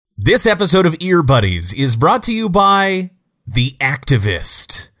This episode of Ear Buddies is brought to you by The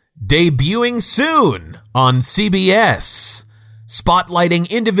Activist, debuting soon on CBS,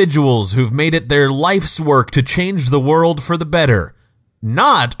 spotlighting individuals who've made it their life's work to change the world for the better,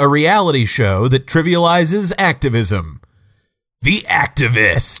 not a reality show that trivializes activism. The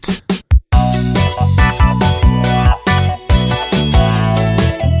Activist.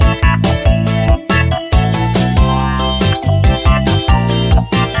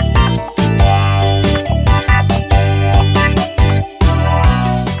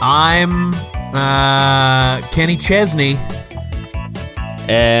 I'm Kenny Chesney.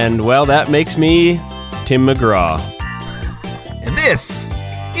 And, well, that makes me Tim McGraw. And this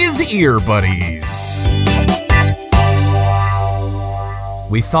is Ear Buddies.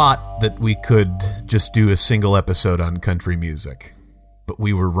 We thought that we could just do a single episode on country music, but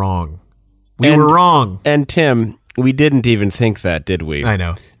we were wrong. We were wrong. And, Tim, we didn't even think that, did we? I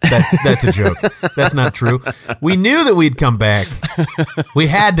know. That's a joke. That's not true. We knew that we'd come back. We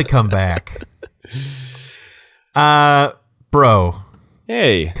had to come back. Bro.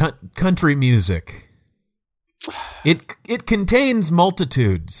 Hey. Country music. It contains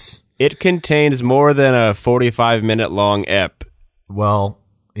multitudes. It contains more than a 45-minute long ep. Well,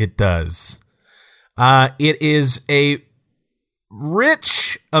 it does. It is a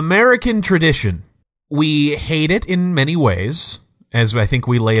rich American tradition. We hate it in many ways, as I think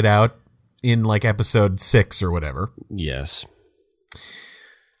we laid out in like episode 6 or whatever. Yes.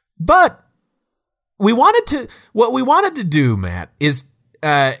 But what we wanted to do, Matt, is,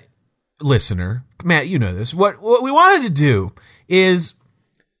 listener, Matt, you know this, what we wanted to do is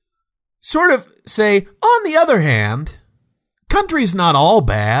sort of say, on the other hand, country's not all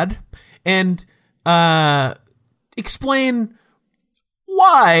bad, and explain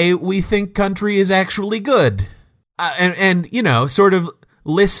why we think country is actually good. And you know, sort of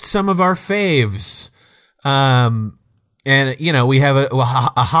list some of our faves. And, you know, we have a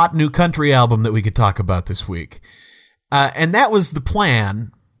hot new country album that we could talk about this week. And that was the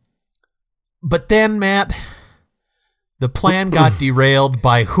plan. But then, Matt, the plan got derailed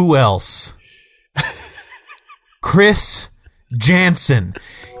by who else? Chris Janson.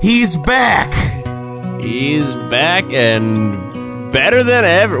 He's back. He's back and better than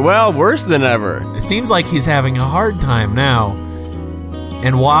ever. Well, worse than ever. It seems like he's having a hard time now.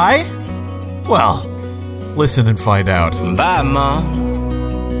 And why? Well, listen and find out. Bye, Mom.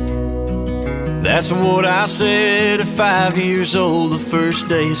 That's what I said at 5 years old, the first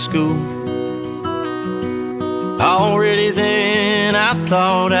day of school. Already then, I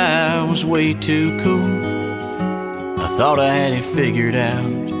thought I was way too cool. I thought I had it figured out,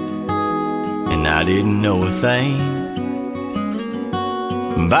 and I didn't know a thing.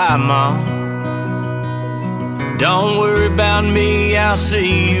 Bye, Mom. Don't worry about me, I'll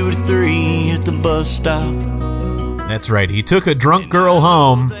see you at 3 at the bus stop. That's right, he took a drunk girl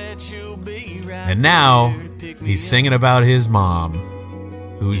home, and now he's singing about his mom,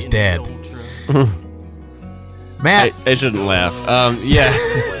 who's dead. Matt. I shouldn't laugh. Yeah.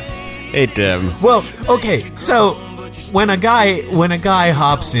 Hey, Tim. Well, okay, so when a guy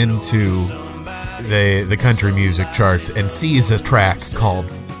hops into the country music charts and sees a track called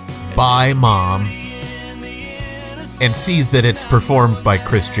Bye Mom and sees that it's performed by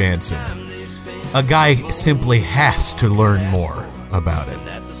Chris Janson, a guy simply has to learn more about it.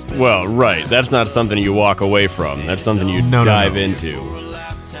 Well, right. That's not something you walk away from. That's something you dive into.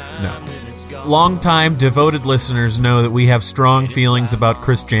 No. Longtime devoted listeners know that we have strong feelings about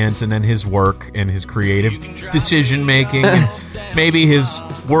Chris Janson and his work and his creative decision-making and maybe his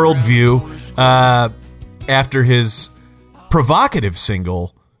worldview after his provocative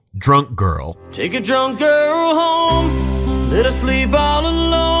single, Drunk Girl. Take a drunk girl home, let her sleep all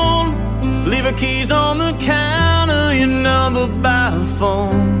alone. Leave her keys on the counter, your number by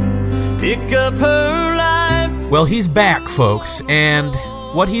phone. Pick up her life. Well, he's back, folks, and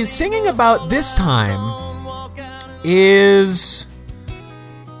what he's singing about this time is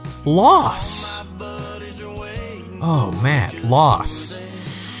loss. Oh, Matt, loss.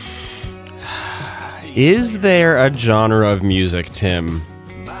 Is there a genre of music, Tim,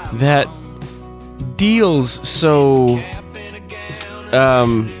 that deals so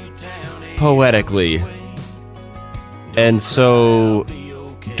poetically and so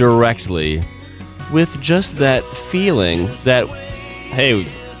directly with just that feeling that, hey,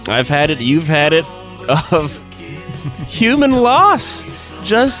 I've had it, you've had it, of human loss?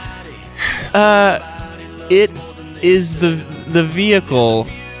 Just it is the vehicle.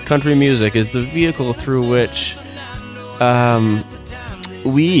 Country music is the vehicle through which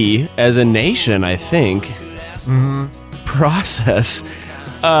we, as a nation, I think, process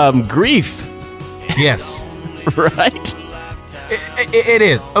Grief. Yes. Right? It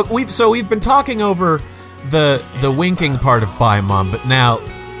is. We've been talking over the winking part of Bye Mom, but now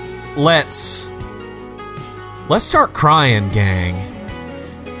let's start crying, gang.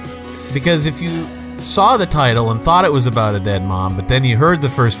 Because if you saw the title and thought it was about a dead mom, but then you heard the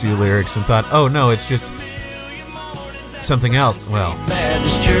first few lyrics and thought, oh no, it's just something else. Well,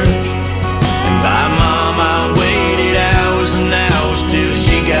 Baptist church. And by mom, I waited hours and hours till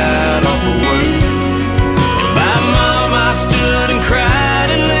she got off of work. And by mom, I stood and cried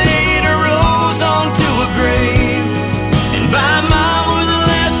and later rose onto a grave. And by mom were the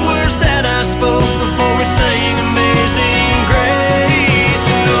last words that I spoke before we sang Amazing Grace.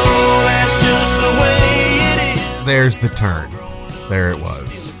 And oh, that's just the way it is. there's the turn. There it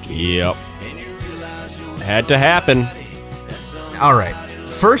was. Yep. Had to happen. All right.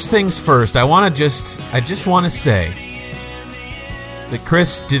 First things first, I just want to say that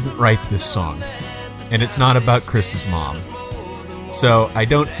Chris didn't write this song, and it's not about Chris's mom. So I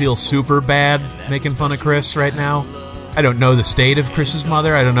don't feel super bad making fun of Chris right now. I don't know the state of Chris's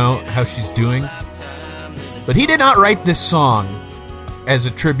mother. I don't know how she's doing. But he did not write this song as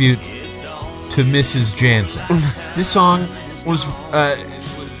a tribute to Mrs. Jansen. This song was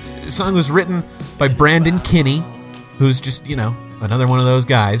written by Brandon Kinney, who's just, another one of those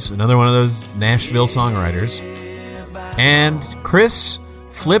guys, another one of those Nashville songwriters. And Chris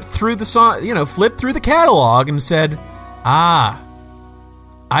flipped through the song, flipped through the catalog and said, I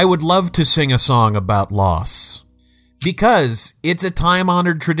would love to sing a song about loss. Because it's a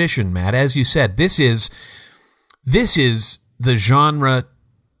time-honored tradition, Matt. As you said, this is the genre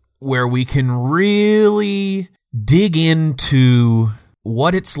where we can really dig into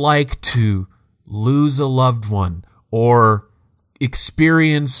what it's like to lose a loved one or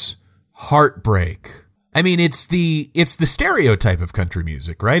experience heartbreak. I mean, it's the stereotype of country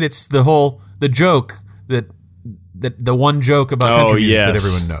music, right? It's the joke that the one joke about country music that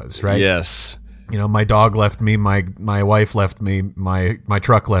everyone knows, right? Yes. My dog left me, my wife left me, my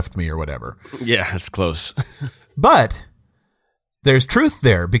truck left me, or whatever. Yeah, that's close. But there's truth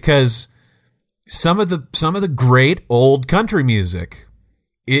there, because some of the great old country music,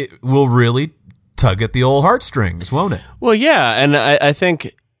 it will really tug at the old heartstrings, won't it? Well, yeah, and I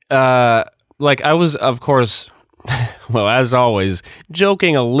think, I was, of course, well, as always,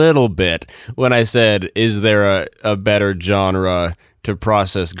 joking a little bit when I said, is there a better genre to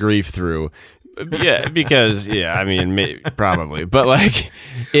process grief through? Yeah, because, maybe, probably. But,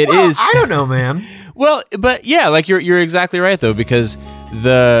 it is... I don't know, man. Well, but, yeah, you're exactly right, though, because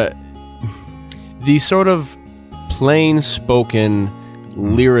the sort of plain-spoken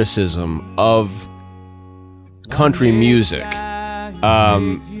lyricism of country music,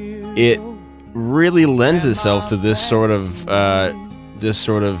 it really lends itself to this sort of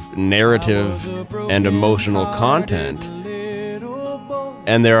narrative and emotional content.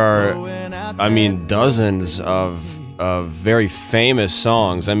 And there are, dozens of very famous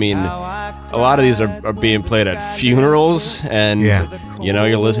songs. A lot of these are being played at funerals, and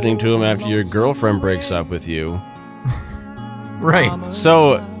you're listening to them after your girlfriend breaks up with you. Right.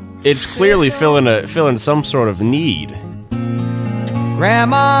 So it's clearly filling some sort of need.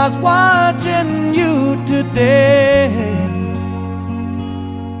 Grandma's watching you today,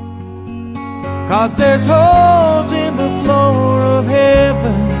 'cause there's holes in the floor of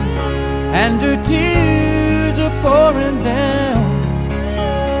heaven, and her tears are pouring down.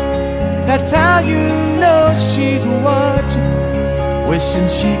 That's how you know she's watching, wishing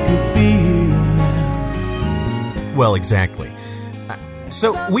she could be here now. Well, exactly.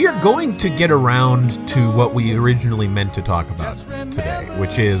 So we are going to get around to what we originally meant to talk about today,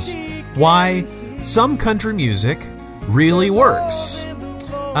 which is why some country music really works.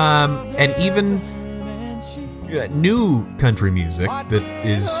 And even new country music that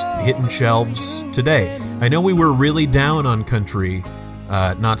is hitting shelves today. I know we were really down on country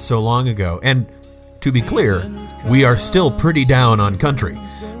not so long ago, and to be clear, we are still pretty down on country.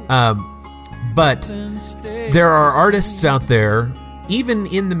 But there are artists out there, even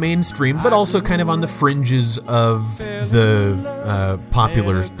in the mainstream, but also kind of on the fringes of the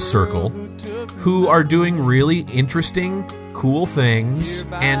popular circle, who are doing really interesting, cool things,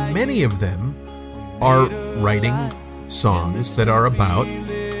 and many of them are writing songs that are about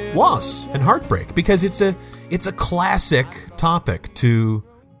loss and heartbreak, because it's a classic topic to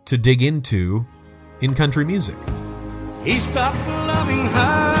dig into in country music. He stopped loving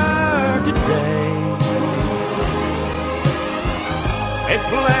her today. They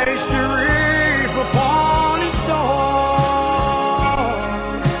placed a wreath upon his door,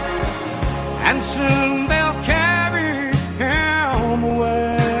 and soon they'll carry him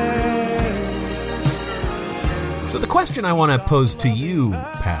away. So the question I want to pose to you,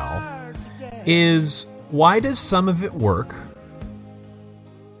 pal, is why does some of it work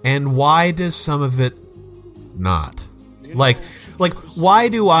and why does some of it not? Like why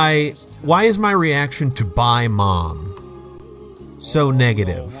is my reaction to Bye Mom so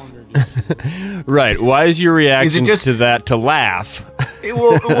negative? Right. Why is your reaction to that to laugh?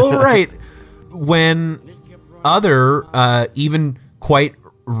 well, right. When other, even quite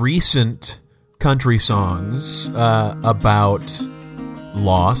recent country songs about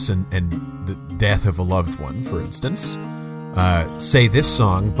loss and the death of a loved one, for instance, say this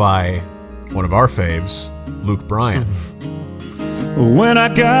song by one of our faves, Luke Bryan. When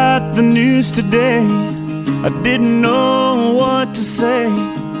I got the news today, I didn't know what to say,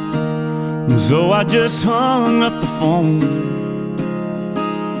 so I just hung up the phone.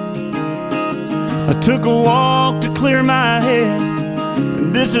 I took a walk to clear my head,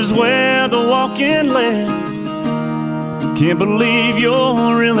 and this is where the walk-in led. Can't believe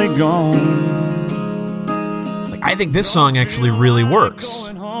you're really gone. I think this song actually really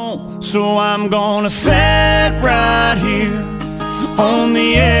works. So I'm gonna sit right here on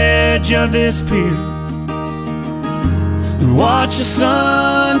the edge of this pier and watch the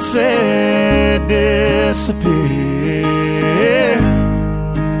sunset disappear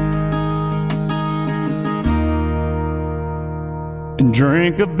and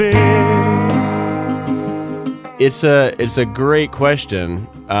drink a beer. It's a great question,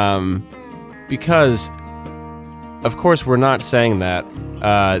 because of course we're not saying that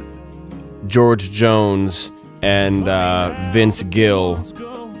George Jones and Vince Gill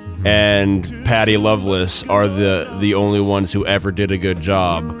and Patty Loveless are the only ones who ever did a good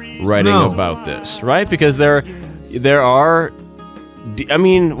job writing about this, right? Because there are, I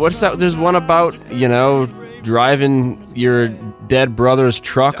mean, what's that? There's one about, driving your dead brother's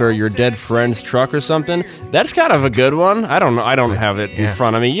truck or your dead friend's truck or something. That's kind of a good one. I don't know. I don't have it in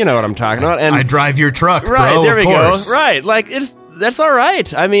front of me. You know what I'm talking about. And I drive your truck, right, bro. There we course. go. Right, like that's all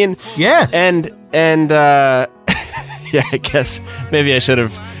right. I mean, yes. And yeah, I guess maybe I should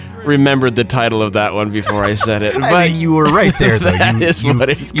have remembered the title of that one before I said it. But I mean, you were right there, though. That is what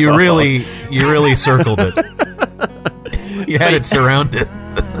it's called. You really circled it. You had it surrounded.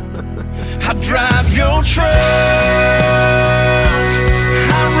 I drive your truck, I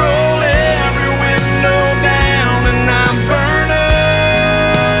roll every window down, and I burn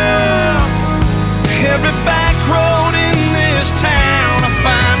up every back road in this town. I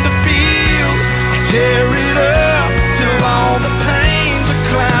find a field, I tear it up till all the pain's a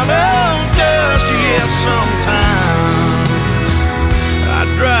cloud of dust. Yes, sometimes I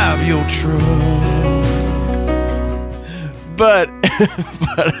drive your truck. But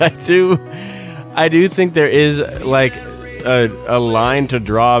I do think there is like a line to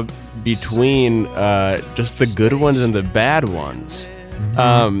draw between just the good ones and the bad ones.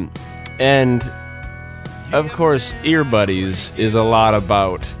 Mm-hmm. And of course, Ear Buddies is a lot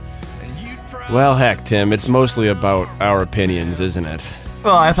about, well, heck, Tim, it's mostly about our opinions, isn't it?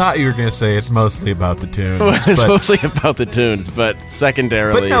 Well, I thought you were going to say it's mostly about the tunes. It's mostly about the tunes, but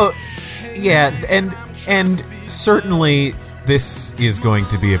secondarily. But no, yeah, and certainly this is going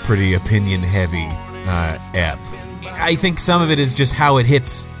to be a pretty opinion-heavy ep. I think some of it is just how it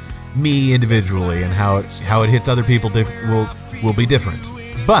hits me individually, and how it hits other people will be different.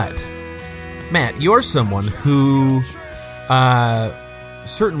 But Matt, you're someone who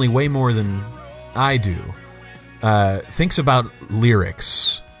certainly way more than I do thinks about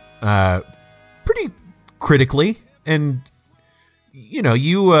lyrics pretty critically, and you know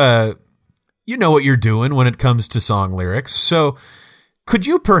what you're doing when it comes to song lyrics. So could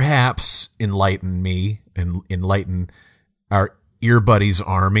you perhaps enlighten me and enlighten our Ear Buddies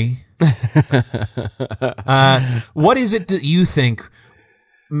army? What is it that you think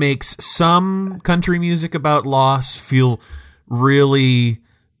makes some country music about loss feel really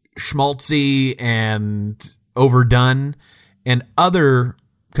schmaltzy and overdone, and other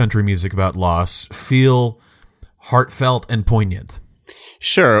country music about loss feel heartfelt and poignant?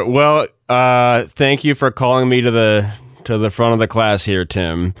 Sure. Well, thank you for calling me to the front of the class here,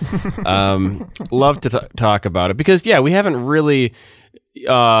 Tim. Love to talk about it because, yeah, we haven't really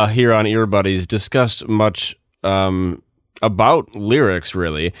here on Ear Buddies discussed much about lyrics,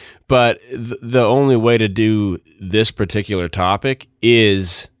 really. But the only way to do this particular topic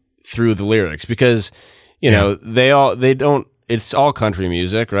is through the lyrics because, you know, they don't. It's all country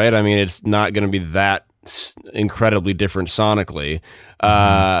music, right? I mean, it's not going to be that incredibly different sonically.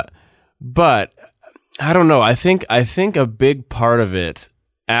 But I don't know. I think a big part of it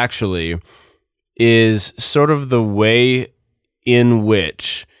actually is sort of the way in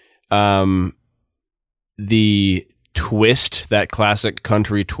which the twist, that classic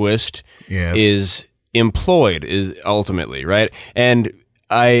country twist, Yes. is employed, is ultimately, right? And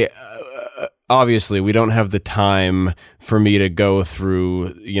I obviously we don't have the time for me to go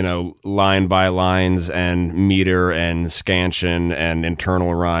through, line by lines and meter and scansion and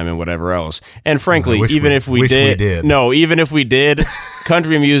internal rhyme and whatever else. And frankly, even if we did, even if we did,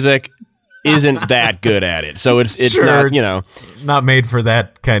 country music isn't that good at it. So it's sure, not, not made for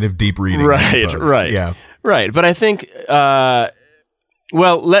that kind of deep reading. Right, I suppose. right. Yeah. Right. But I think, let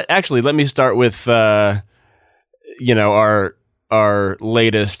me start with, our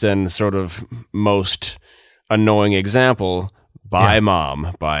latest and sort of most annoying example, Bye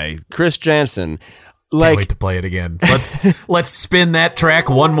Mom by Chris Janson. Can't wait to play it again. Let's spin that track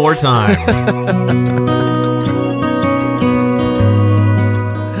one more time.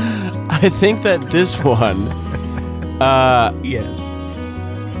 I think that this one, yes.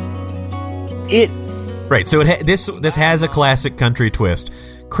 Right. So this has a classic country twist.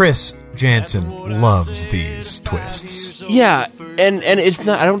 Chris Janson loves these twists. Yeah, and it's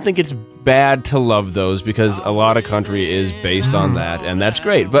not. I don't think it's bad to love those because a lot of country is based on that, and that's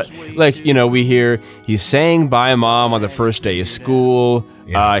great. But we hear he's saying "Bye, Mom" on the first day of school.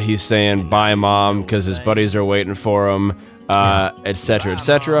 Yeah. He's saying "Bye, Mom" because his buddies are waiting for him, etc.,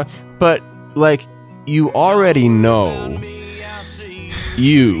 etc. But you already know,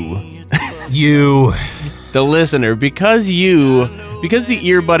 you, the listener, because the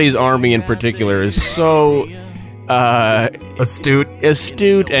Ear Buddies Army in particular is so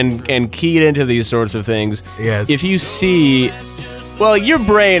astute and keyed into these sorts of things. Yes. If you see, your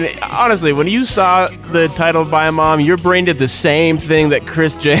brain, honestly, when you saw the title "Bye Mom," your brain did the same thing that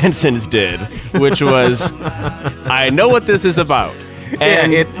Chris Janson's did, which was, I know what this is about.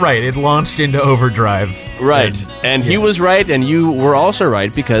 And it launched into overdrive. Right. And he was right, and you were also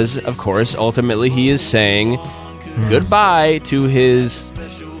right, because, of course, ultimately he is saying goodbye to his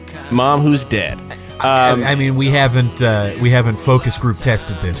mom who's dead. I mean, we haven't focus group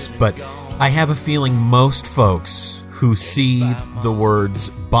tested this, but I have a feeling most folks who see the words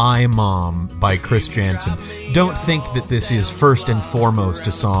 "Bye Mom" by Chris Janson don't think that this is first and foremost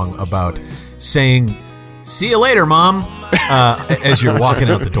a song about saying "See you later, Mom," as you're walking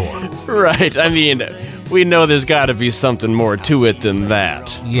out the door. Right. I mean, we know there's got to be something more to it than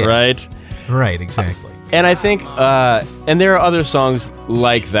that. Yeah. Right? Right, exactly. And I think, and there are other songs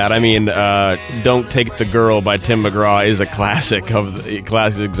like that. I mean, "Don't Take the Girl" by Tim McGraw is a classic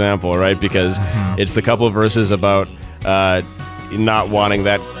example, right? Because it's the couple of verses about not wanting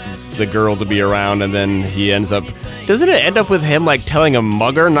the girl to be around, and then he ends up, doesn't it end up with him telling a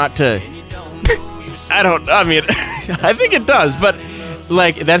mugger not to? I think it does, but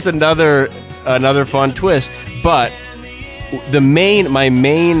that's another fun twist. But my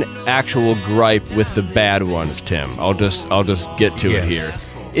main actual gripe with the bad ones, Tim, I'll just get to it here,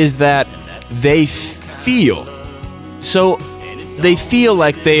 is that they feel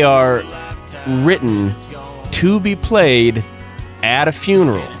like they are written to be played at a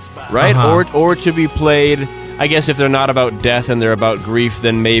funeral, right? Or to be played, I guess if they're not about death and they're about grief,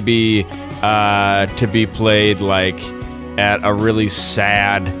 then maybe to be played at a really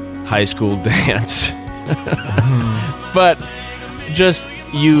sad high school dance. But just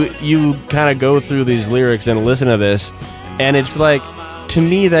you kind of go through these lyrics and listen to this, and it's to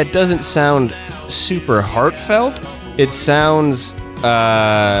me that doesn't sound super heartfelt. It sounds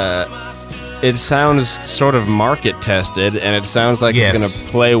sort of market tested, and it sounds like it's going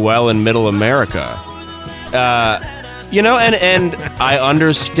to play well in Middle America. And I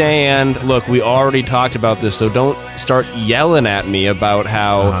understand, look, we already talked about this, so don't start yelling at me about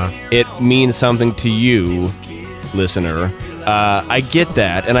how it means something to you, listener. I get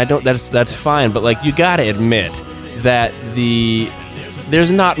that, and that's fine, but you gotta admit that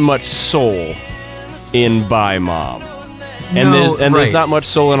there's not much soul in "Bye Mom." And there's not much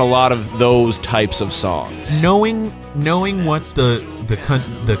soul in a lot of those types of songs. Knowing what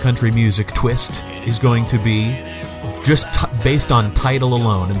the country music twist is going to be, just based on title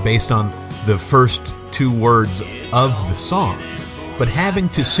alone and based on the first two words of the song, but having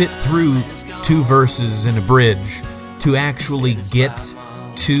to sit through two verses and a bridge to actually get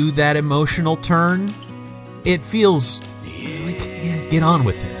to that emotional turn, it feels get on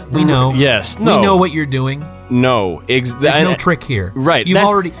with it. We know. Yes. No. We know what you're doing. No. There's no trick here. Right.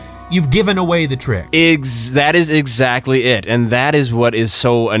 You've given away the trick. That is exactly it. And that is what is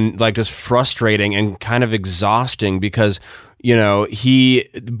so just frustrating and kind of exhausting, because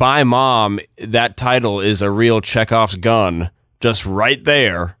 "Bye Mom," that title is a real Chekhov's gun just right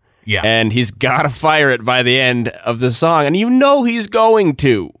there. Yeah. And he's got to fire it by the end of the song, and he's going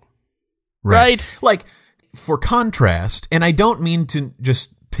to. Right? for contrast, and I don't mean to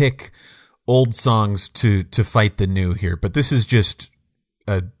just pick old songs to fight the new here, but this is just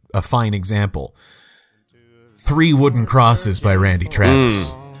a fine example. 3 Wooden Crosses by Randy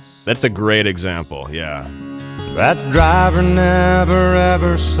Travis. That's a great example, yeah. That driver never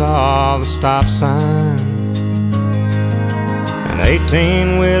ever saw the stop sign, and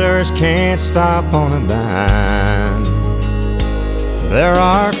 18-wheelers can't stop on a dime. There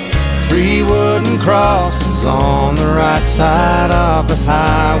are 3 wooden crosses on the right side of the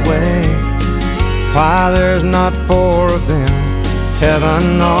highway. Why there's not 4 of them,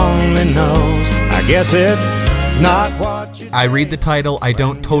 heaven only knows. I guess it's not what you... I read the title, I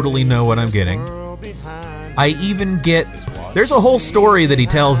don't totally know what I'm getting. I even get... There's a whole story that he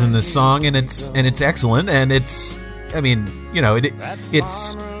tells in this song, and it's excellent, and it's... I mean, you know,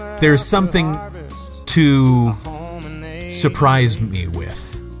 it's... There's something to surprise me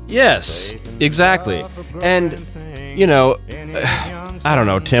with. Yes, exactly. And, you know, I don't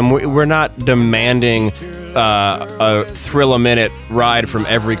know, Tim, we're not demanding a thrill-a-minute ride from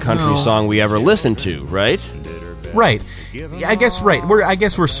every country song we ever listen to, right? Right. I guess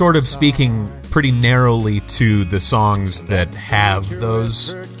we're sort of speaking pretty narrowly to the songs that have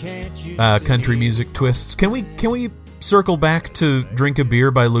those country music twists. Can we circle back to Drink a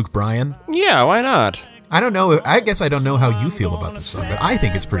Beer by Luke Bryan? Yeah, why not? I don't know. I guess I don't know how you feel about this song, but I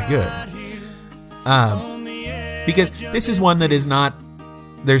think it's pretty good. Because this is one that is not...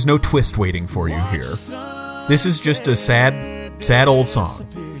 There's no twist waiting for you here. This is just a sad old song.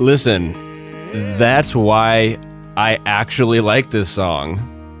 Listen, that's why I actually like this song.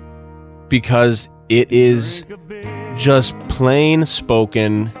 Because it is just plain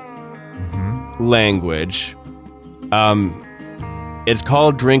spoken language. It's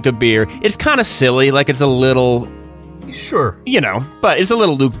called Drink a Beer. It's kind of silly, like it's a little... Sure. You know, but it's a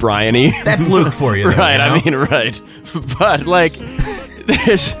little Luke Bryan-y. That's Luke for you, though, right, you know? I mean, right. But, like,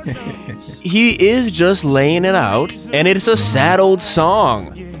 he is just laying it out, and it's a sad old song.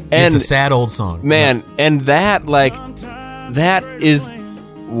 And, it's a sad old song. Man, and that, like, that is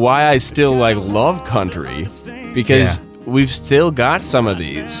why I still, like, love country, because we've still got some of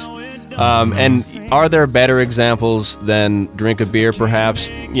these. And are there better examples than Drink a Beer, perhaps?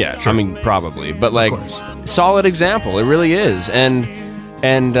 Yeah, sure. I mean, probably. But, like, solid example. It really is. And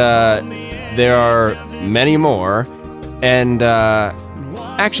there are many more. And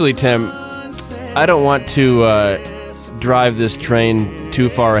actually, Tim, I don't want to drive this train too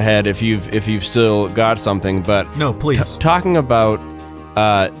far ahead if you've still got something. But no, please. Talking about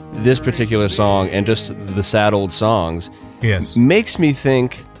this particular song and just the sad old songs, makes me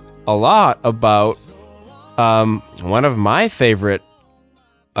think a lot about one of my favorite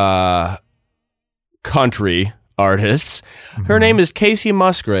country artists. Her name is Kacey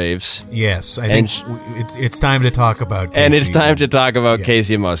Musgraves. Yes, I think it's time to talk about Kacey. And it's time to talk about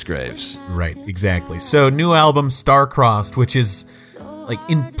Kacey Musgraves. Right, exactly. So, new album Star-Crossed, which is like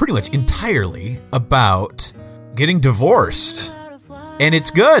pretty much entirely about getting divorced. And it's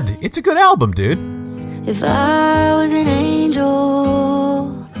good. It's a good album, dude. If I was an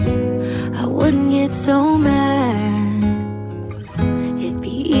angel, I wouldn't get so mad. It'd be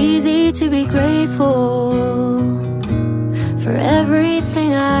easy to be grateful for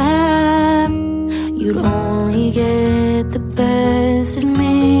everything I have. You'd only get the best of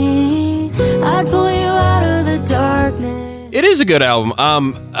me. I'd pull you out of the darkness. It is a good album.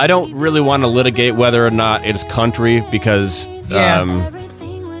 I don't really want to litigate whether or not it's country because right,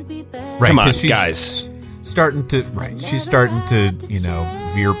 come on, she's guys. She's starting to,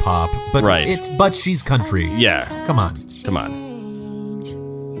 veer pop, but she's country. Yeah. Come on.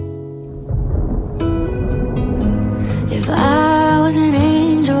 If I was an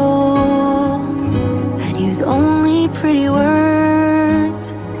angel, I'd use only pretty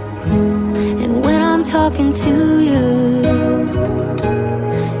words. And when I'm talking to you,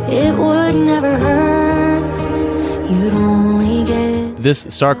 it would never hurt. You'd only get... This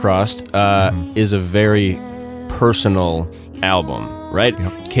Star-Crossed is a very personal album, right?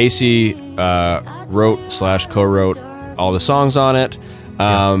 Yep. Kacey wrote/co-wrote all the songs on it,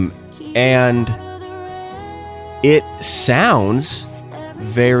 and it sounds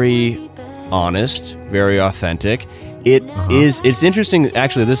very honest, very authentic. It's interesting,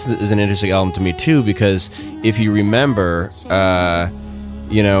 actually. This is an interesting album to me too, because if you remember, her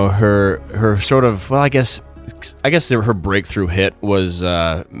sort of, well, I guess her breakthrough hit was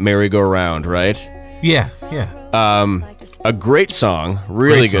 "Merry-Go-Round," right? Yeah. A great song,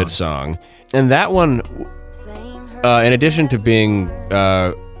 really good song. And that one, in addition to being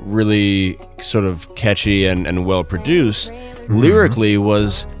really sort of catchy and well produced, lyrically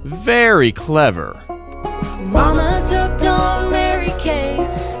was very clever. Mama's hooked on Mary Kay,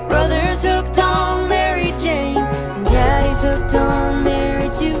 brother's hooked on Mary Jane, and Daddy's hooked on Mary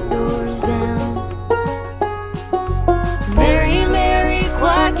two doors down. Mary, Mary,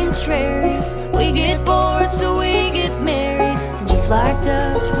 quite contrary, we get bored so we get married, and just like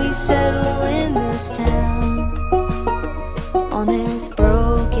dust we settle in this town. On this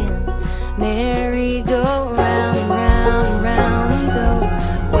broken merry-go-round, round and round we go,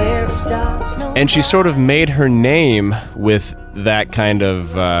 where it stops no. And she sort of made her name with that kind of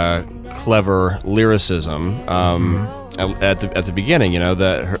clever lyricism at the beginning. You know,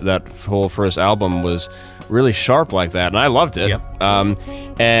 that whole first album was really sharp like that, and I loved it. Yep.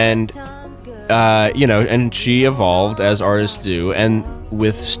 You know, and she evolved as artists do. And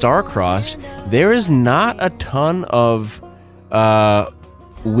with Star-Crossed, there is not a ton of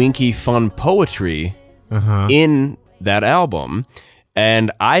winky fun poetry in that album,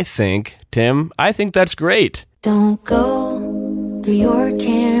 and I think, Tim, that's great. Don't go through your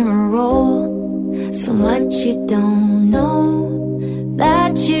camera roll, so much you don't know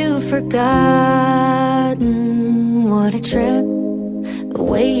that you've forgotten. What a trip, the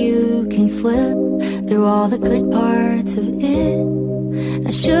way you can flip through all the good parts of it. I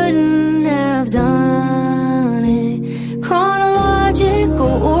shouldn't have done it.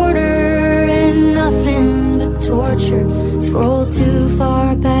 Chronological order and nothing but torture. Scroll too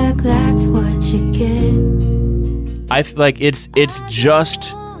far back, that's what you get. It's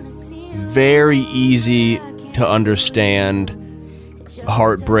just very easy to understand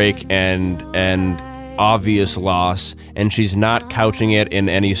heartbreak and obvious loss, and she's not couching it in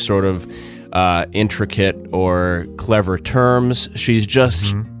any sort of intricate or clever terms. She's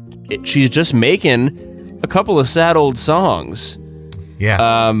just making a couple of sad old songs.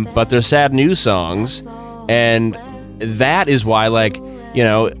 Yeah. But they're sad new songs, and that is why, like, you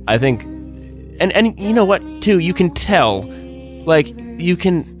know, I think, and you know what, too, you can tell, like, you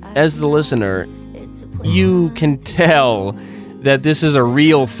can, as the listener, you can tell that this is a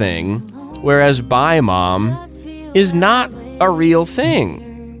real thing, whereas Bye Mom is not a real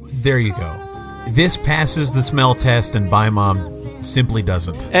thing. There you go. This passes the smell test, and Bye Mom simply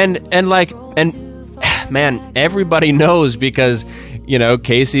doesn't. And man, everybody knows, because, you know,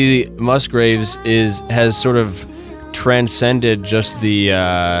 Casey Musgraves has sort of transcended just the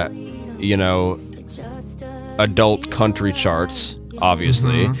you know, adult country charts,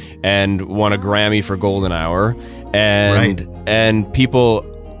 obviously, and won a Grammy for Golden Hour, and people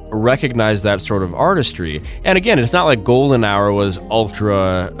recognize that sort of artistry. And again, it's not like Golden Hour was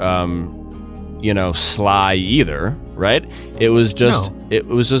ultra you know, sly either, right? It was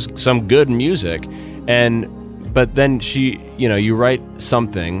just some good music. But then she, you know, you write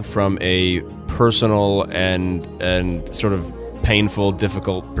something from a personal and sort of painful,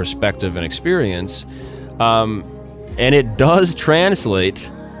 difficult perspective and experience, and it does translate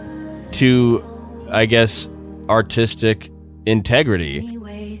to, I guess, artistic integrity.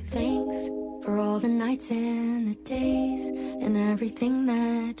 Anyway, thanks for all the nights and the days and everything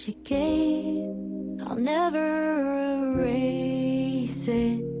that you gave. I'll never erase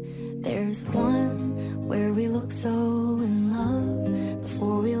it. There's one where we looked so in love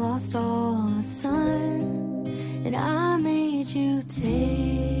before we lost all the sun, and I made you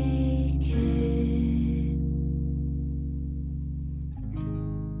take it.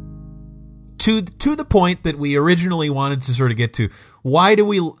 To the point that we originally wanted to sort of get to, what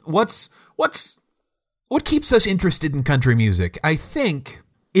keeps us interested in country music? I think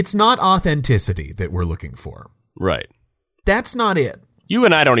it's not authenticity that we're looking for. Right. That's not it. You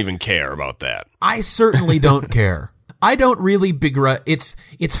and I don't even care about that. I certainly don't care. I don't really it's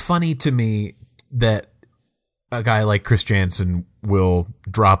funny to me that a guy like Chris Janson will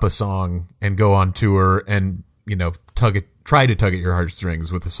drop a song and go on tour and, you know, try to tug at your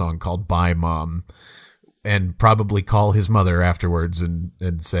heartstrings with a song called Bye Mom, and probably call his mother afterwards and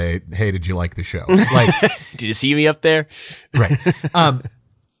say, "Hey, did you like the show? Like, did you see me up there?" Right.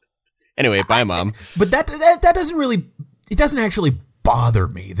 Anyway, Bye Mom. But that doesn't really, it doesn't actually bother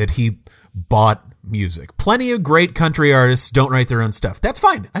me that he bought music. Plenty of great country artists don't write their own stuff. That's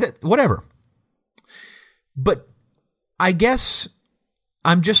fine. Whatever. But I guess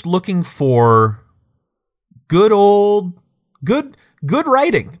I'm just looking for good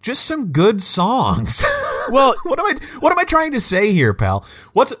writing, just some good songs. Well, what am I trying to say here, pal?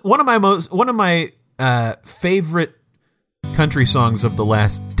 What's one of my favorite country songs of the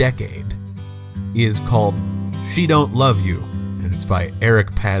last decade is called "She Don't Love You," and it's by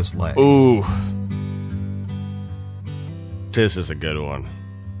Eric Paslay. Ooh, this is a good one.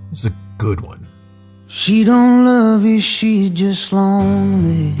 It's a good one. She don't love you, she's just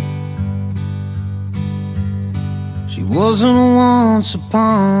lonely. wasn't once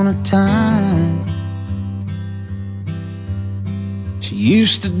upon a time. She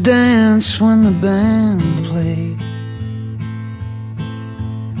used to dance when the band played.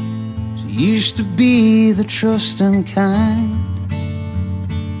 She used to be the trusting kind.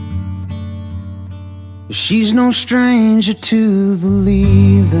 But she's no stranger to the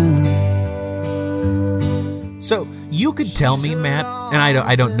leaving. So you could tell me, Matt, and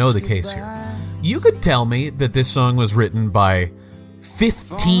I don't know the case here. You could tell me that this song was written by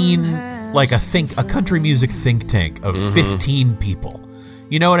 15, like a country music think tank of 15 people.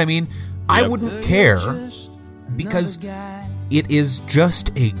 You know what I mean? I wouldn't care because it is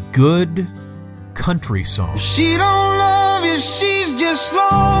just a good country song. She don't love you, she's just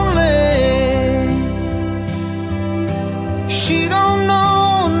lonely. She don't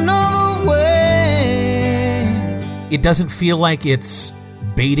know another way. It doesn't feel like it's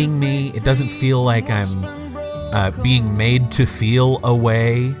baiting me. It doesn't feel like I'm being made to feel a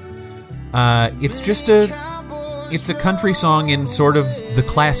way. It's a country song in sort of the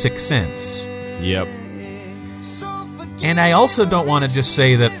classic sense. Yep. And I also don't want to just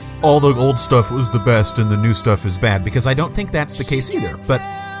say that all the old stuff was the best and the new stuff is bad, because I don't think that's the case either. But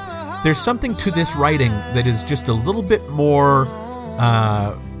there's something to this writing that is just a little bit more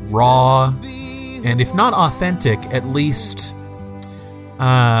raw, and if not authentic, at least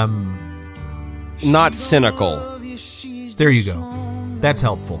not cynical. There you go. That's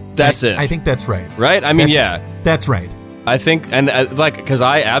helpful. That's it. I think that's right. Right? I mean, That's right. I think, and because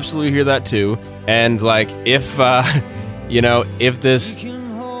I absolutely hear that too. And like, if if this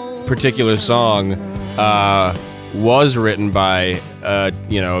particular song was written by a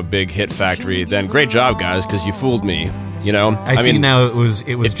big hit factory, then great job, guys, because you fooled me. I see mean, now it was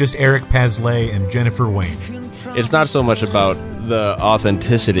just Eric Paslay and Jennifer Wayne. It's not so much about the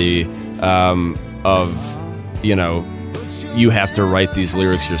authenticity of you have to write these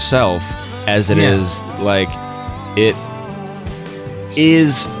lyrics yourself, as it is like it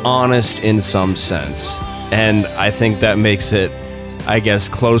is honest in some sense, and I think that makes it, I guess,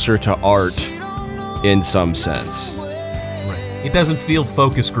 closer to art in some sense. Right. It doesn't feel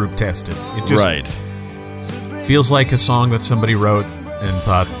focus group tested. It just feels like a song that somebody wrote and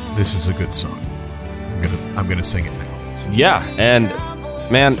thought, this is a good song. I'm gonna sing it now. Yeah, and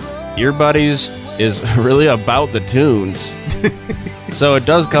man, Ear Buddies is really about the tunes. So it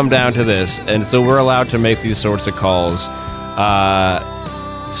does come down to this, and so we're allowed to make these sorts of calls.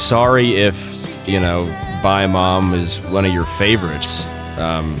 Sorry if, Bye Mom is one of your favorites.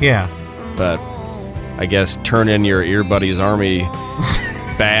 But I guess turn in your Ear Buddies Army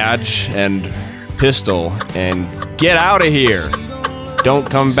badge and pistol and get out of here. Don't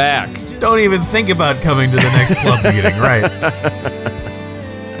come back. Don't even think about coming to the next club meeting, right?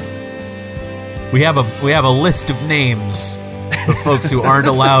 We have a list of names of folks who aren't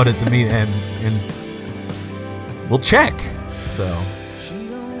allowed at the meeting, and we'll check. So,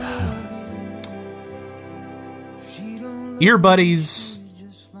 Ear Buddies.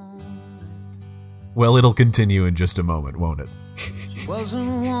 Well, it'll continue in just a moment, won't it? She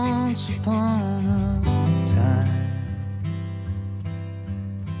wasn't once upon a time.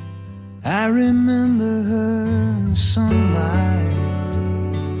 I remember her in the sunlight.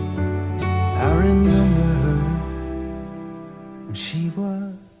 I remember her when she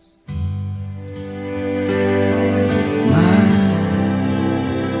was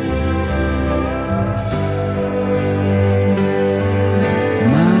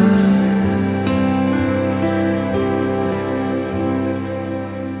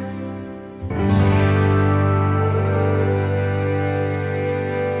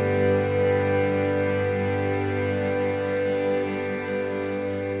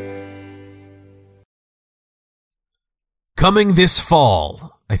Coming this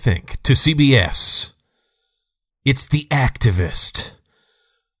fall, I think, to CBS, it's The Activist,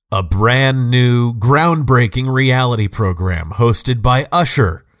 a brand new, groundbreaking reality program hosted by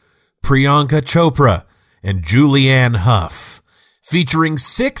Usher, Priyanka Chopra, and Julianne Hough, featuring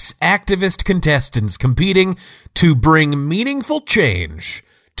 6 activist contestants competing to bring meaningful change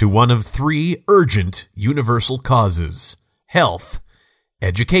to one of 3 urgent universal causes: health,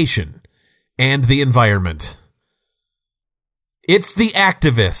 education, and the environment. It's The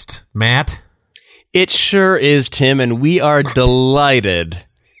Activist, Matt. It sure is, Tim, and we are delighted.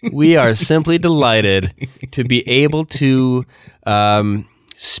 We are simply delighted to be able to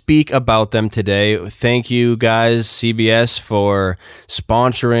speak about them today. Thank you, guys, CBS, for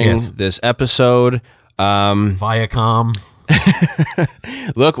sponsoring this episode. Viacom.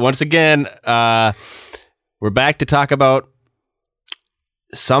 Look, once again, we're back to talk about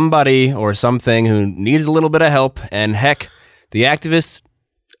somebody or something who needs a little bit of help, and heck, the activists,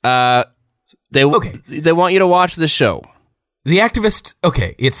 they want you to watch the show. The activist,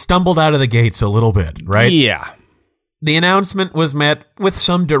 it stumbled out of the gates a little bit, right? Yeah. The announcement was met with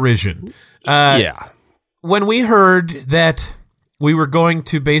some derision. Yeah. When we heard that we were going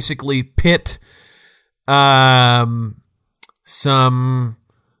to basically pit some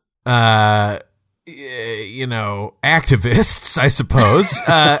activists, I suppose.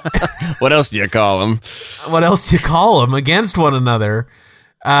 What else do you call them? What else do you call them against one another?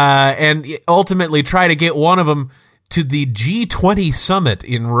 And ultimately try to get one of them to the G20 summit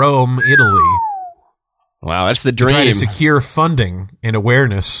in Rome, Italy. Wow, that's the To try dream. to secure funding and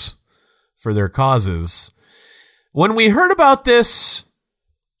awareness for their causes. When we heard about this,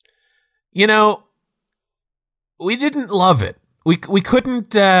 we didn't love it. We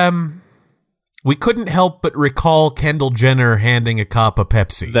couldn't help but recall Kendall Jenner handing a cop a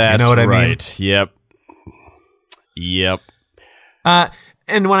Pepsi. That's you know what I mean? right. Yep.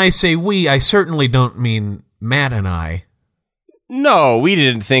 And when I say we, I certainly don't mean Matt and I. No, we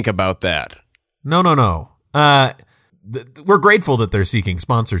didn't think about that. No. We're grateful that they're seeking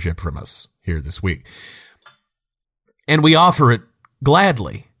sponsorship from us here this week. And we offer it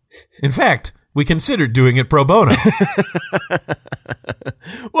gladly. In fact, we considered doing it pro bono.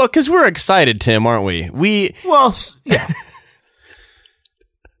 Well, because we're excited, Tim, aren't we? Yeah.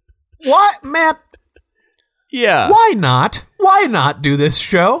 What, Matt? Yeah. Why not? Why not do this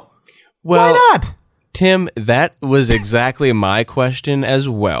show? Well, Why not? Tim, that was exactly my question as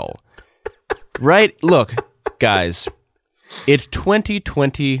well. Right? Look, guys, it's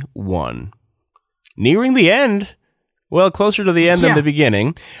 2021. Nearing the end. Well, closer to the end than the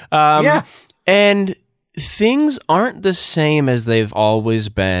beginning. And things aren't the same as they've always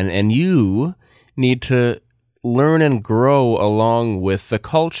been, and you need to learn and grow along with the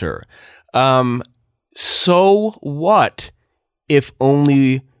culture. So what if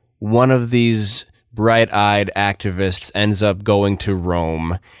only one of these bright-eyed activists ends up going to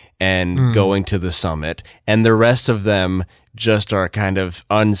Rome and going to the summit, and the rest of them just are kind of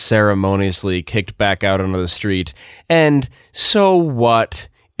unceremoniously kicked back out onto the street? And so what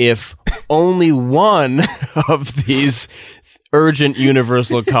if only one of these urgent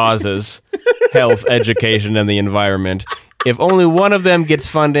universal causes, health, education, and the environment, if only one of them gets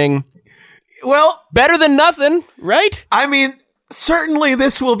funding, Well, better than nothing, right? I mean, certainly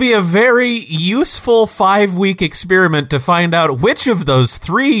this will be a very useful 5-week experiment to find out which of those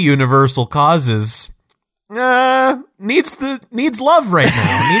 3 universal causes needs love right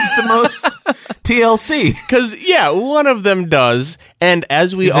now, needs the most TLC. Because, one of them does, and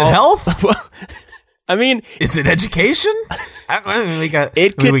as we Is all... it health? Well, I mean... Is it education? We got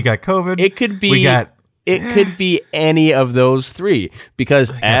COVID. It could be... We got... It could be any of those 3, because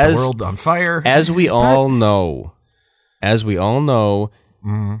the world on fire. As we all know,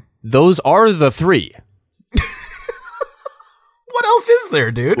 those are the 3. What else is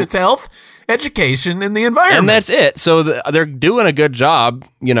there, dude? It's health, education, and the environment. And that's it. So they're doing a good job,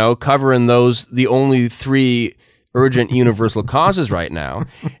 covering the only 3 urgent universal causes right now.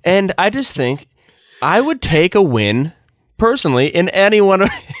 And I just think I would take a win personally in any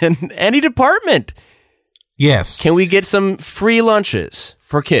department. Yes. Can we get some free lunches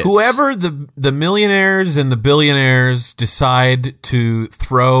for kids? Whoever the millionaires and the billionaires decide to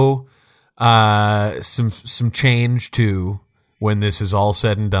throw some change to when this is all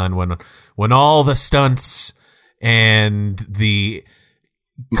said and done, when all the stunts and the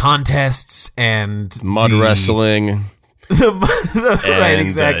contests and mud wrestling, right,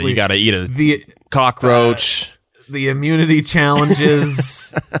 exactly. You got to eat a cockroach, the immunity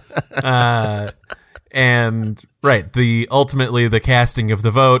challenges, and right, ultimately the casting of the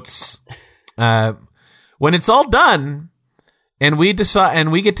votes. When it's all done, and we decide,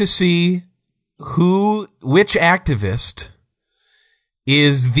 and we get to see which activist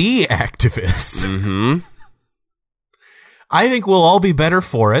is the activist. Mm-hmm. I think we'll all be better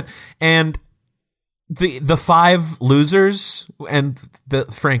for it. And the 5 losers, and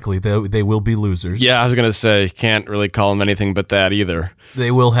frankly, they will be losers. Yeah, I was gonna say, can't really call them anything but that either. They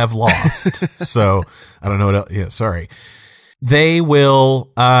will have lost. So I don't know what else. Yeah, sorry. They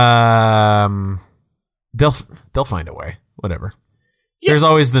will. They'll find a way. Whatever. Yeah. There's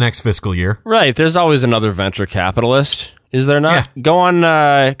always the next fiscal year. Right. There's always another venture capitalist. Is there not? Yeah. Go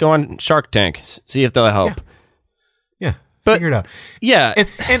on Shark Tank. See if they'll help. Yeah. But, figure it out. Yeah. And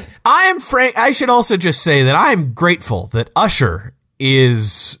I am I should also just say that I'm grateful that Usher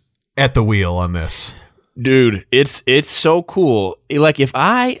is at the wheel on this. Dude, it's so cool. Like, if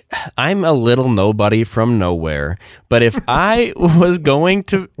I'm a little nobody from nowhere, but if I was going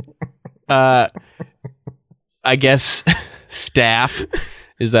to, I guess, staff,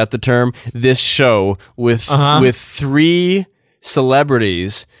 is that the term? This show with 3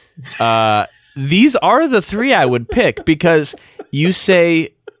 celebrities, these are the 3 I would pick, because you say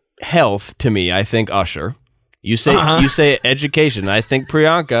health to me, I think Usher. You say education, I think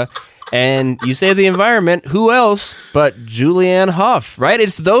Priyanka. And you say the environment, who else but Julianne Hough, right?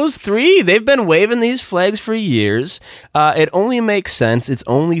 It's those 3. They've been waving these flags for years. It only makes sense. It's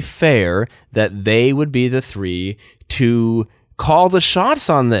only fair that they would be the 3 to call the shots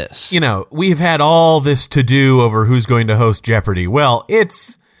on this. You know, we've had all this to do over who's going to host Jeopardy. Well,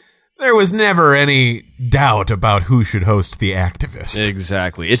 there was never any doubt about who should host The Activist.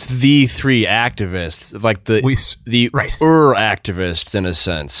 Exactly. It's the 3 activists, like the activists in a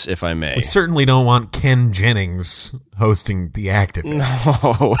sense, if I may. We certainly don't want Ken Jennings hosting The Activist.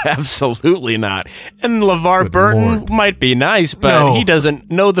 No, absolutely not. And LeVar Burton might be nice, but he doesn't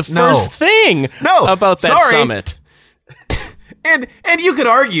know the first thing about that summit. And you could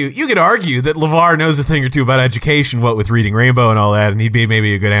argue that LeVar knows a thing or two about education, what with Reading Rainbow and all that, and he'd be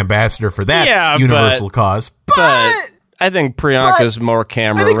maybe a good ambassador for that universal cause. But I think Priyanka's more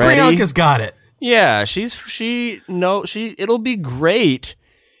camera ready. I think Priyanka's got it. Yeah, it'll be great.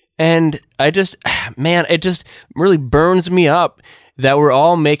 And it just really burns me up that we're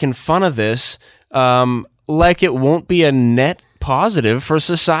all making fun of this, like it won't be a net positive for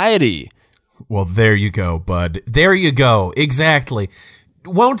society. Well, there you go, bud. There you go. Exactly.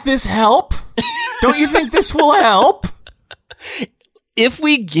 Won't this help? Don't you think this will help? If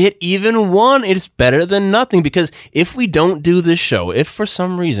we get even 1, it's better than nothing, because if we don't do this show, if for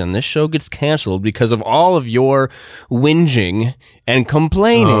some reason this show gets canceled because of all of your whinging and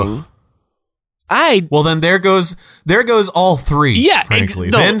complaining, well, then there goes all 3. Yeah, frankly.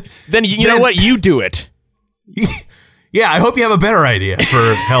 Then you know what? You do it. Yeah, I hope you have a better idea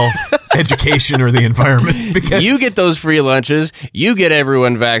for health, education, or the environment. Because you get those free lunches, you get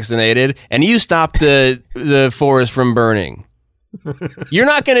everyone vaccinated, and you stop the forest from burning. You're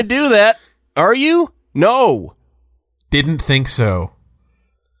not going to do that, are you? No. Didn't think so.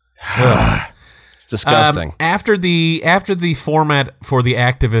 It's disgusting. After the format for The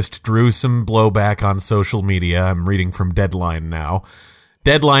Activist drew some blowback on social media, I'm reading from Deadline now.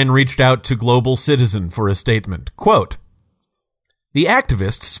 Deadline reached out to Global Citizen for a statement. Quote, "The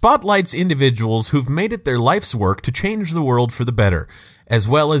Activist spotlights individuals who've made it their life's work to change the world for the better, as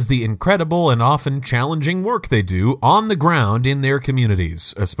well as the incredible and often challenging work they do on the ground in their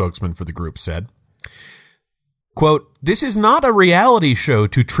communities," a spokesman for the group said. Quote, "This is not a reality show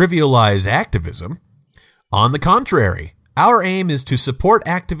to trivialize activism. On the contrary, our aim is to support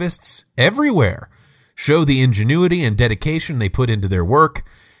activists everywhere, show the ingenuity and dedication they put into their work,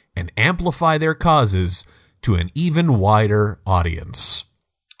 and amplify their causes to an even wider audience."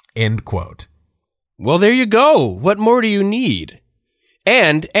 End quote. Well, there you go. What more do you need?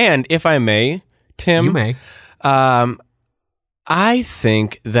 And if I may, Tim, you may. I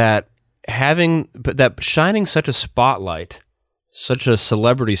think that shining such a spotlight, such a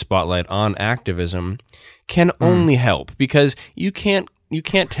celebrity spotlight on activism, can only help, because you can't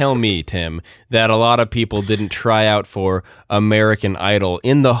tell me, Tim, that a lot of people didn't try out for American Idol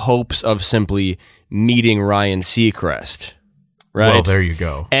in the hopes of simply meeting Ryan Seacrest, right? Well, there you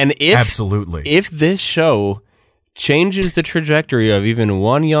go. And absolutely, if this show changes the trajectory of even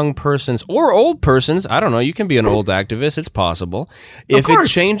one young person's or old person's, I don't know, you can be an old activist, it's possible. If it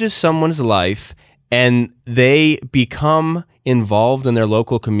changes someone's life and they become involved in their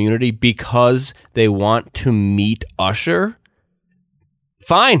local community because they want to meet Usher,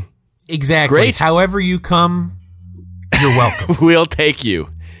 fine. Exactly. Great. However you come, you're welcome. We'll take you.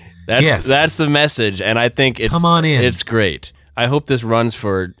 That's the message, and I think come on in. It's great. I hope this runs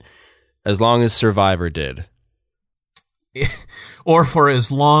for as long as Survivor did. Or for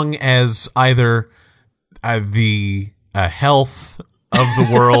as long as either the health of the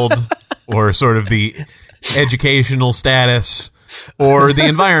world or sort of the educational status or the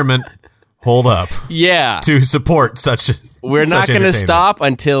environment hold up. Yeah. To support such We're not going to stop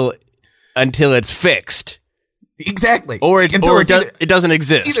until it's fixed. Exactly. Or it doesn't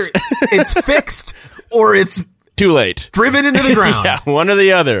exist. Either it's fixed or it's too late. Driven into the ground. Yeah, one or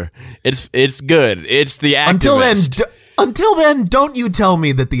the other. It's good. It's The Activist. Until then, don't you tell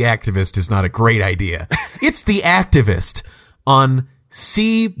me that The Activist is not a great idea. It's The Activist on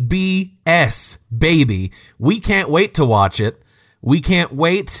CBS, baby. We can't wait to watch it. We can't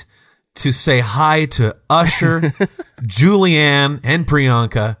wait to say hi to Usher, Julianne, and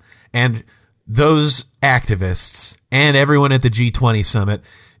Priyanka, and those activists and everyone at the G20 summit.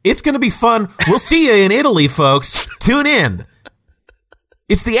 It's going to be fun. We'll see you in Italy, folks. Tune in.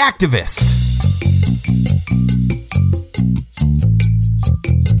 It's The Activist.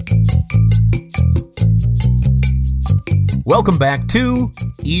 Welcome back to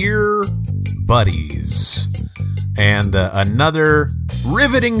Ear Buddies and another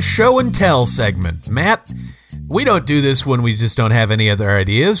riveting show and tell segment. Matt, we don't do this when we just don't have any other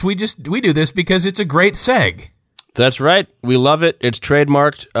ideas. We do this because it's a great seg. That's right. We love it. It's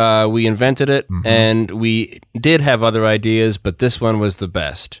trademarked. We invented it, and we did have other ideas, but this one was the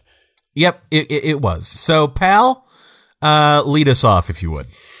best. Yep, it was. So, pal, lead us off if you would.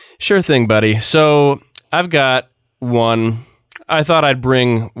 Sure thing, buddy. So I've got one. I thought I'd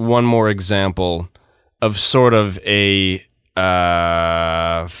bring one more example of sort of a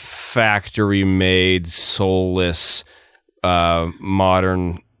factory-made, soulless,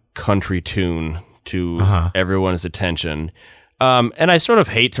 modern country tune to everyone's attention. And I sort of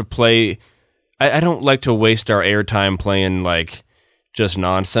hate to play... I don't like to waste our airtime playing, like, just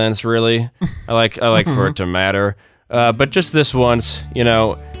nonsense, really. I like for it to matter. But just this once, you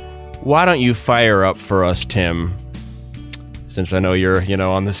know, why don't you fire up for us, Tim? Since I know you're,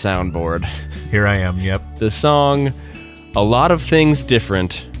 on the soundboard. Here I am, yep. The song A Lot of Things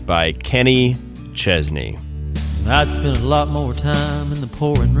Different by Kenny Chesney. I'd spend a lot more time in the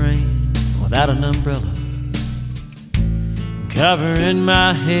pouring rain without an umbrella covering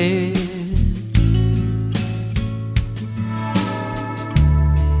my head.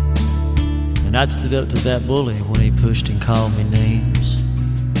 And I'd stood up to that bully when he pushed and called me names.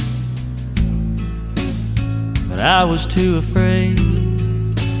 But I was too afraid.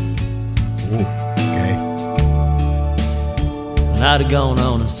 Ooh, okay. And I'd have gone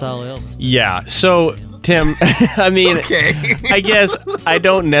on and saw Elvis. Yeah, so, Tim, I mean, Okay. I guess I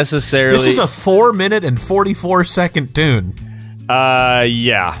don't necessarily... This is a 4 minute and 44 second tune.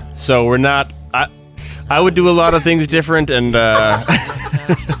 Yeah. So we're not... I would do a lot of things different, and,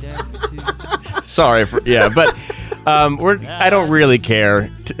 sorry for... Yeah, but... I don't really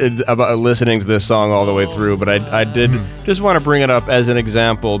care about listening to this song all the way through, but I did just want to bring it up as an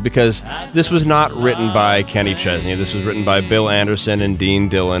example because this was not written by Kenny Chesney. This was written by Bill Anderson and Dean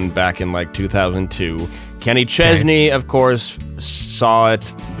Dillon back in like 2002. Kenny Chesney, of course, saw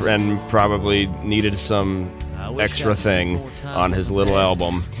it and probably needed some extra thing on his little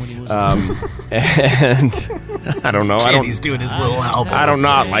album. And I don't know. Kenny's doing his little album. I don't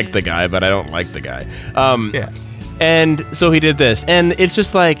not like the guy, but I don't like the guy. Yeah. And so he did this, and it's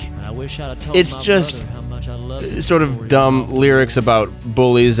just like, it's just sort of dumb lyrics about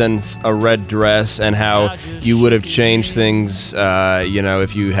bullies and a red dress and how you would have changed things,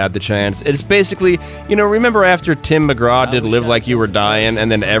 if you had the chance. It's basically, remember after Tim McGraw did Live Like You Were Dying,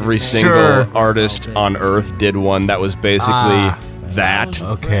 and then every single artist on Earth did one that was basically that?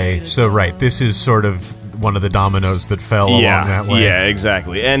 Okay, so right, this is sort of one of the dominoes that fell along that way. Yeah,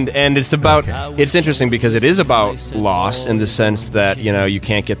 exactly. And it's about, it's interesting because it is about loss in the sense that, you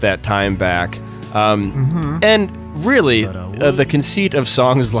can't get that time back. And really, the conceit of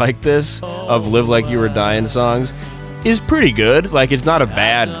songs like this, of Live Like You Were Dying songs, is pretty good. Like, it's not a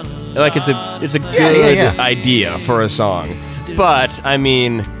bad, like, it's a good idea for a song. But, I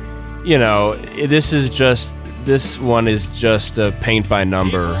mean, this one is just a paint by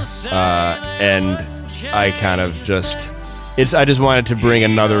number, and I kind of just... I just wanted to bring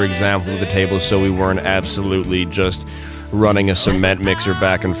another example to the table so we weren't absolutely just running a cement mixer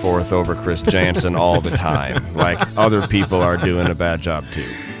back and forth over Chris Jansen all the time. Like, other people are doing a bad job, too.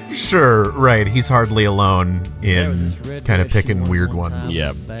 Sure, right. He's hardly alone in kind of picking weird ones.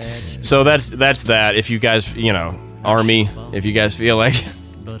 Yep. So that's that. If you guys, Army, if you guys feel like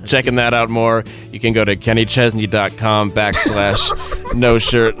checking that out more, you can go to kennychesney.com / no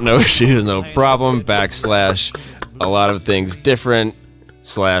shirt, no shoes, no problem / a lot of things different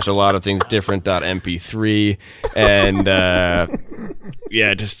 / a lot of things different.mp3 and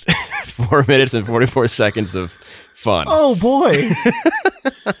just 4 minutes and 44 seconds of fun. Oh boy.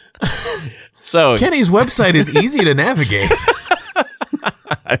 So Kenny's website is easy to navigate.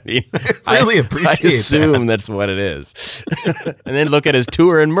 I mean, really appreciate I assume that's what it is. And then look at his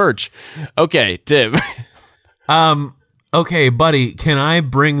tour and merch. Okay, Tim. Okay, buddy, can I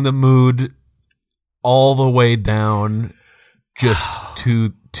bring the mood all the way down just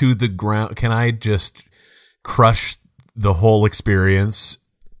to the ground? Can I just crush the whole experience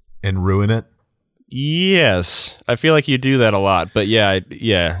and ruin it? Yes. I feel like you do that a lot, but yeah,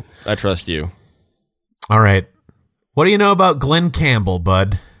 I trust you. All right. What do you know about Glenn Campbell,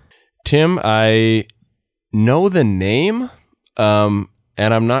 bud? Tim, I know the name, and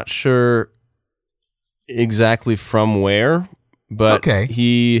I'm not sure exactly from where, but Okay.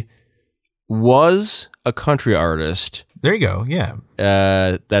 he was a country artist. There you go. Yeah.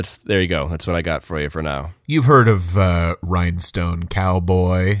 There you go. That's what I got for you for now. You've heard of Rhinestone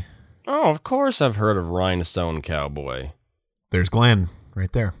Cowboy. Oh, of course I've heard of Rhinestone Cowboy. There's Glenn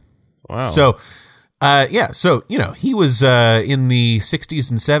right there. Wow. So, so, he was in the 60s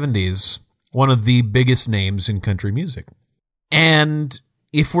and 70s, one of the biggest names in country music. And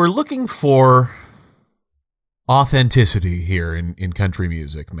if we're looking for authenticity here in country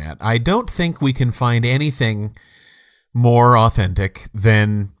music, Matt, I don't think we can find anything more authentic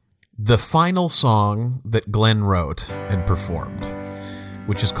than the final song that Glenn wrote and performed,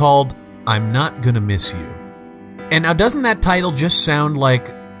 which is called I'm Not Gonna Miss You. And now, doesn't that title just sound like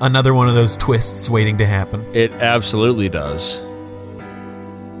another one of those twists waiting to happen? It absolutely does.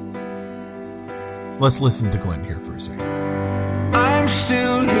 Let's listen to Glenn here for a second. I'm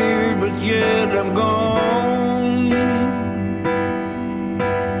still here, but yet I'm gone.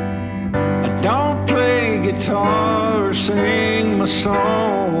 I don't play guitar or sing my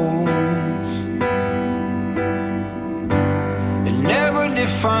songs. It never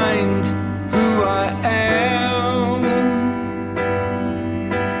defined who I am.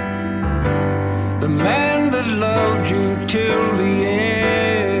 The man that loved you till the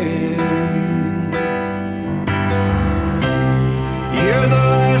end. You're the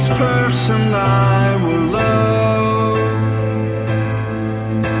last person I will love.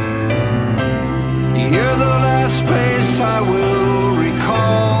 You're the last face I will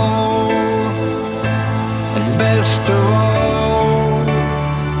recall. And best of all,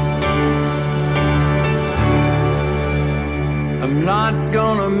 I'm not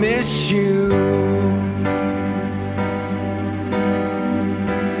gonna miss you.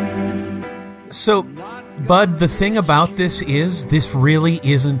 So, Bud, the thing about this is this really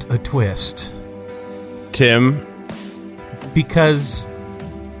isn't a twist. Tim, Because,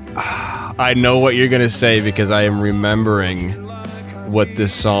 I know what you're going to say because I am remembering what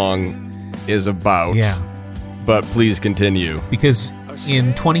this song is about. yeah, But please continue. because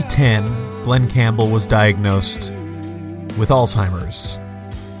in 2010, Glenn Campbell was diagnosed with Alzheimer's.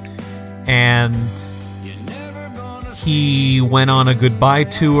 And he went on a goodbye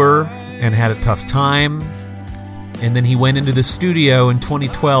tour and had a tough time. And then he went into the studio in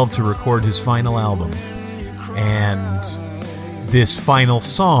 2012 to record his final album. And this final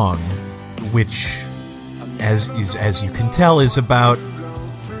song, which, as you can tell, is about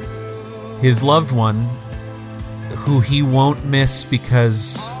his loved one who he won't miss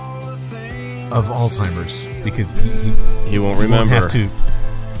because of Alzheimer's, because He won't he remember. won't have to.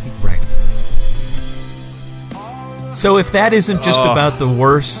 Right. So if that isn't just about the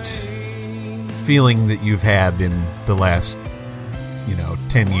worst feeling that you've had in the last,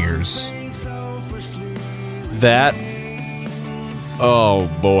 10 years. That, oh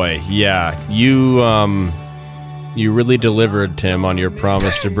boy, yeah. You really delivered, Tim, on your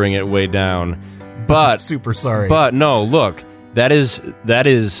promise to bring it way down. But Super sorry. But no, look, that is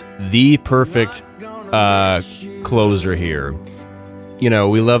the perfect closer here.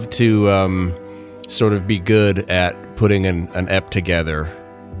 We love to sort of be good at putting an ep together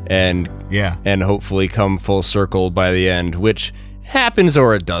and hopefully come full circle by the end, which happens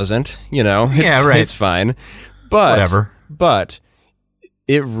or it doesn't, Yeah, right. It's fine. But Whatever. But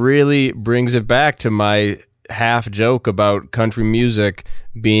it really brings it back to my half joke about country music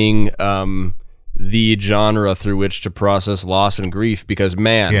being the genre through which to process loss and grief, because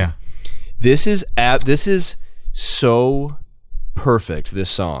man, this is so perfect, this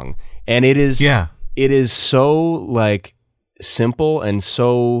song. And it is so like simple and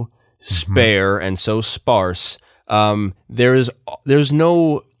so spare and so sparse. There's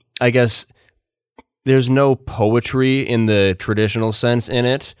no, I guess, there's no poetry in the traditional sense in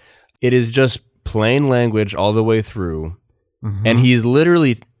it. It is just plain language all the way through. And he's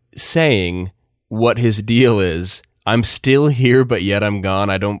literally saying what his deal is. I'm still here, but yet I'm gone.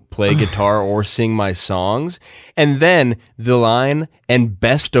 I don't play guitar or sing my songs. And then the line, and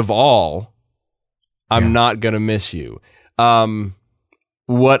best of all, I'm not going to miss you. I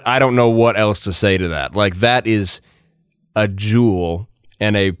don't know what else to say to that. Like, that is a jewel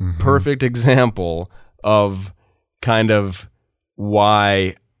and a perfect example of kind of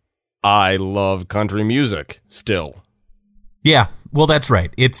why I love country music still. Yeah, well, that's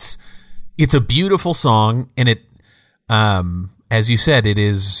right. It's a beautiful song, and it, as you said, it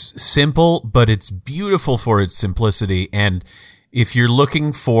is simple, but it's beautiful for its simplicity. And if you're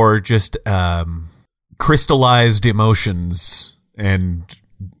looking for just crystallized emotions and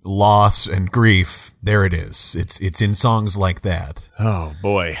loss and grief, there it is. It's in songs like that. Oh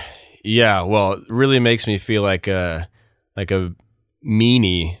boy, Yeah, well, it really makes me feel like a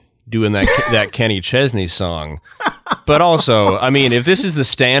meanie doing that Kenny Chesney song. But also, I mean, if this is the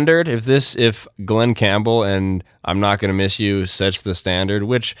standard, if Glenn Campbell and I'm Not Gonna Miss You sets the standard,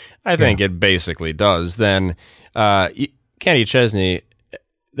 which I think it basically does, then Kenny Chesney,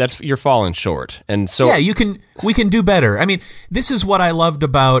 you're falling short. And so we can do better. I mean, this is what I loved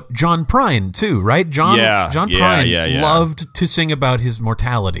about John Prine too, right? John Prine loved to sing about his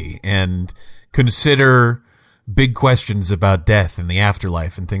mortality and consider big questions about death and the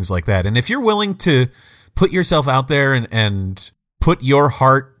afterlife and things like that. And if you're willing to put yourself out there and put your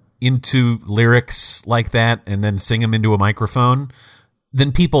heart into lyrics like that and then sing them into a microphone,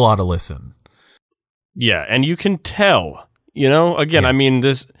 then people ought to listen. Yeah, and you can tell, again, I mean,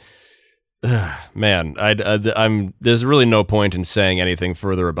 this, man, there's really no point in saying anything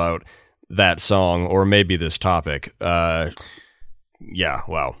further about that song or maybe this topic. Wow.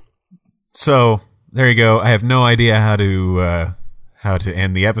 So there you go. I have no idea how to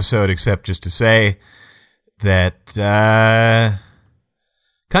end the episode except just to say that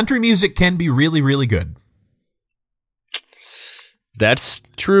country music can be really, really good. That's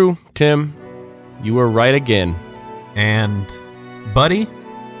true, Tim. You were right again. And, buddy,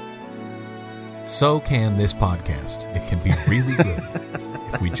 so can this podcast. It can be really good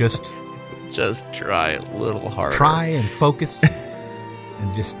if we just try a little harder. Try and focus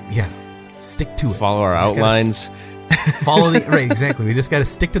and just, stick to it. Follow our outlines. Right, exactly. We just got to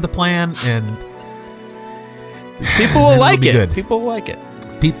stick to the plan and people will like it. People will like it.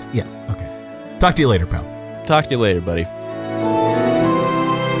 Okay. Talk to you later, pal. Talk to you later, buddy.